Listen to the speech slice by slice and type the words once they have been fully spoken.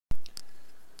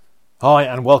Hi,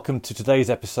 and welcome to today's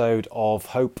episode of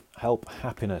Hope, Help,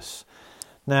 Happiness.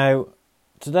 Now,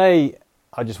 today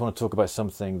I just want to talk about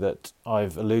something that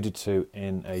I've alluded to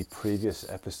in a previous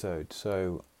episode.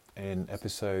 So, in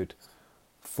episode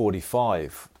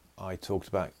 45, I talked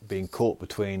about being caught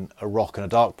between a rock and a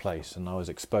dark place, and I was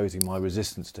exposing my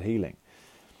resistance to healing.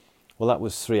 Well, that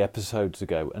was 3 episodes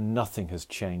ago, and nothing has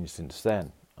changed since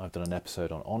then. I've done an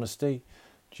episode on honesty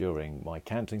during my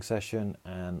counselling session,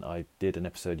 and I did an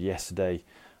episode yesterday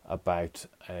about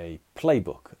a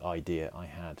playbook idea I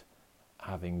had,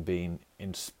 having been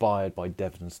inspired by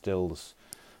Devon Still's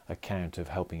account of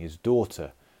helping his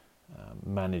daughter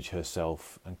manage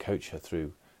herself and coach her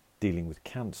through dealing with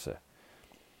cancer.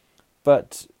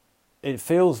 But it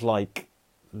feels like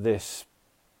this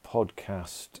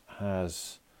podcast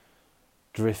has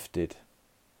drifted,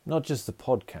 not just the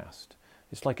podcast.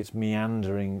 It's like it's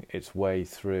meandering its way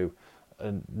through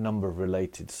a number of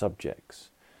related subjects.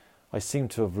 I seem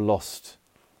to have lost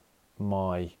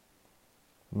my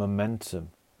momentum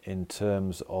in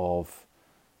terms of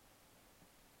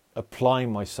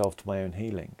applying myself to my own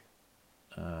healing.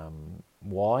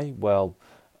 Why? Well,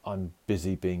 I'm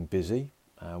busy being busy.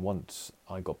 Once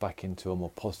I got back into a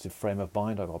more positive frame of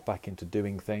mind, I got back into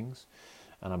doing things,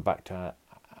 and I'm back to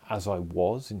as I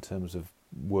was in terms of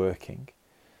working.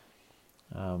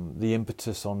 The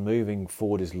impetus on moving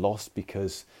forward is lost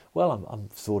because, well, I'm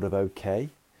sort of okay.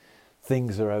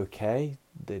 Things are okay.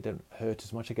 They don't hurt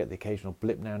as much. I get the occasional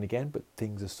blip now and again, but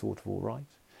things are sort of all right.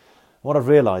 What I've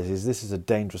realised is this is a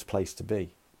dangerous place to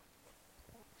be.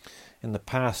 In the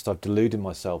past, I've deluded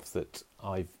myself that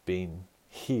I've been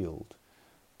healed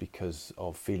because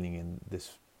of feeling in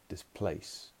this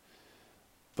place.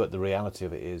 But the reality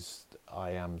of it is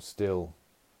I am still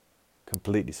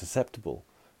completely susceptible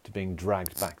to being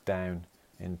dragged back down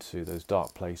into those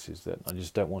dark places that I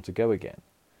just don't want to go again.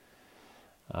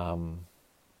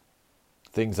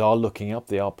 Things are looking up,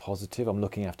 they are positive. I'm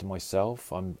looking after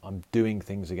myself, I'm doing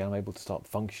things again, I'm able to start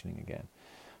functioning again.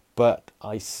 But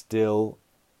I still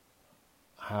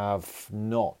have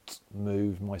not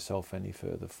moved myself any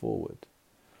further forward.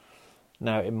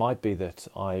 Now, it might be that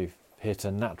I've hit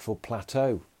a natural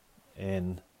plateau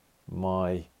in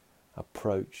my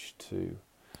approach to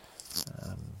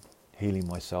healing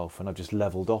myself, and I've just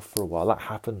leveled off for a while. That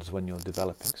happens when you're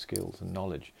developing skills and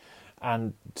knowledge,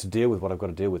 and to deal with what I've got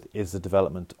to deal with is the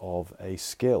development of a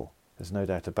skill. There's no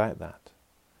doubt about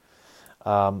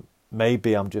that.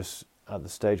 Maybe I'm just at the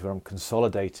stage where I'm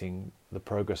consolidating the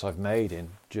progress I've made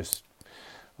in just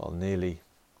nearly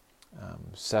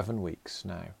 7 weeks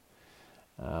now,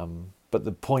 but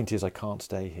the point is I can't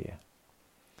stay here.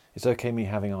 It's okay me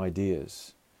having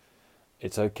ideas.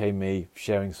 It's okay me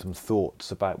sharing some thoughts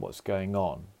about what's going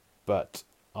on, but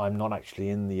I'm not actually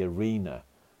in the arena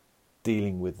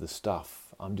dealing with the stuff.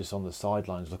 I'm just on the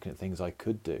sidelines looking at things I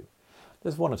could do.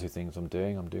 There's 1 or 2 things I'm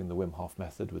doing. I'm doing the Wim Hof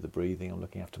method with the breathing. I'm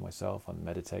looking after myself. I'm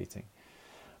meditating.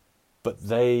 But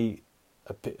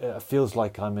it feels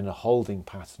like I'm in a holding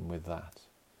pattern with that.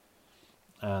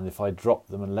 And if I drop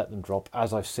them and let them drop,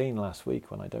 as I've seen last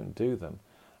week when I don't do them,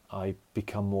 I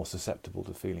become more susceptible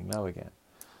to feeling low again.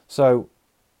 So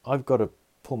I've got to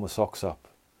pull my socks up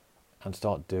and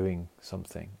start doing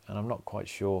something. And I'm not quite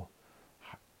sure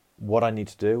what I need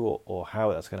to do or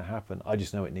how that's going to happen. I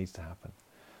just know it needs to happen.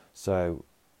 So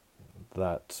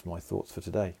that's my thoughts for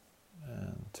today.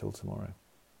 Until tomorrow.